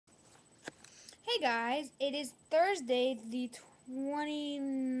Hey guys, it is Thursday the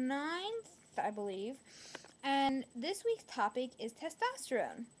 29th, I believe, and this week's topic is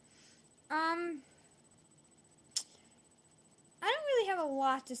testosterone. Um, I don't really have a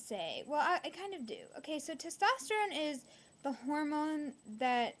lot to say. Well, I kind of do. Okay, so testosterone is the hormone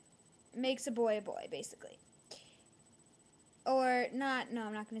that makes a boy, basically. Or not, no,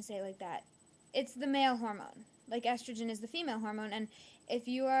 I'm not going to say it like that. It's the male hormone. Like estrogen is the female hormone, and if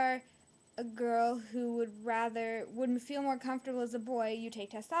you are a girl who would feel more comfortable as a boy, you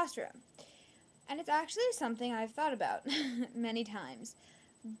take testosterone. And it's actually something I've thought about many times.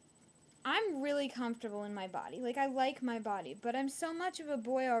 I'm really comfortable in my body. Like I like my body, but I'm so much of a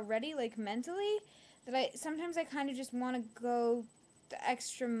boy already, like mentally, that I sometimes I kind of just want to go the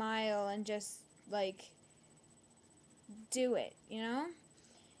extra mile and just like do it, you know?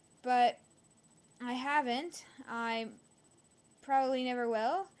 But I haven't. I probably never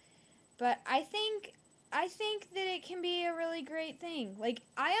will. But I think that it can be a really great thing. Like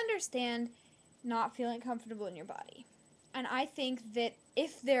I understand not feeling comfortable in your body. And I think that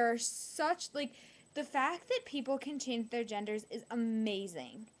if there are such like the fact that people can change their genders is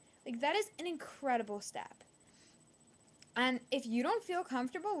amazing. Like that is an incredible step. And if you don't feel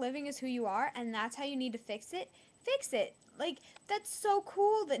comfortable living as who you are and that's how you need to fix it, fix it. Like that's so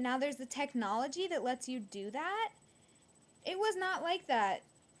cool that now there's the technology that lets you do that. It was not like that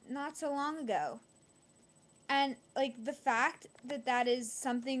not so long ago. And like the fact that that is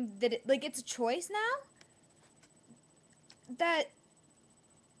something that like it's a choice now, that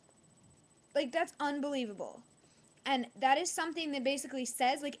like that's unbelievable. And that is something that basically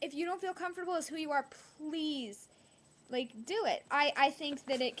says like if you don't feel comfortable as who you are, please like do it. I think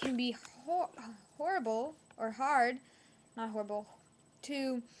that it can be horrible or hard, not horrible,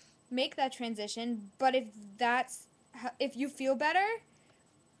 to make that transition, but that's if you feel better,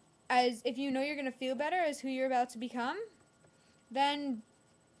 as if you know you're going to feel better as who you're about to become, then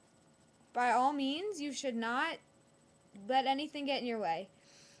by all means you should not let anything get in your way.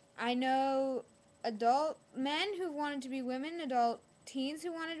 I know adult men who wanted to be women, adult teens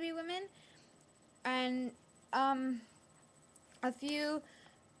who wanted to be women, and um, a few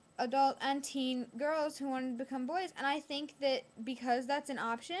adult and teen girls who wanted to become boys. And I think that because that's an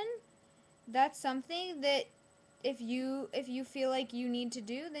option, that's something that if you feel like you need to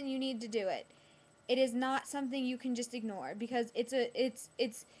do, then you need to do it. It is not something you can just ignore because it's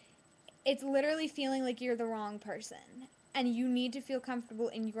literally feeling like you're the wrong person and you need to feel comfortable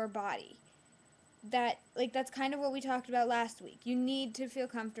in your body. That's kind of what we talked about last week. You need to feel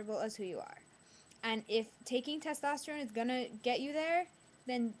comfortable as who you are. And if taking testosterone is going to get you there,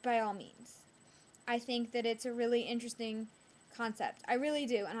 then by all means. I think that it's a really interesting concept. I really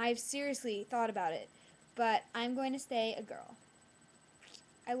do, and I've seriously thought about it. But I'm going to stay a girl.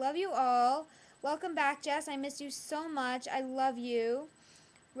 I love you all. Welcome back, Jess. I miss you so much. I love you.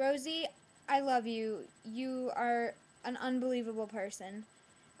 Rosie, I love you. You are an unbelievable person.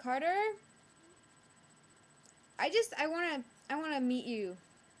 Carter, I wanna meet you.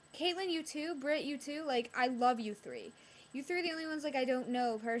 Caitlin, you too. Britt, you too. Like I love you three. You three are the only ones like I don't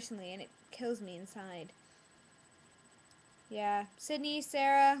know personally, and it kills me inside. Yeah, Sydney,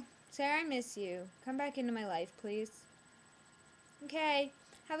 Sarah, Sarah, I miss you. Come back into my life, please. Okay.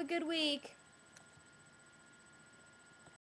 Have a good week.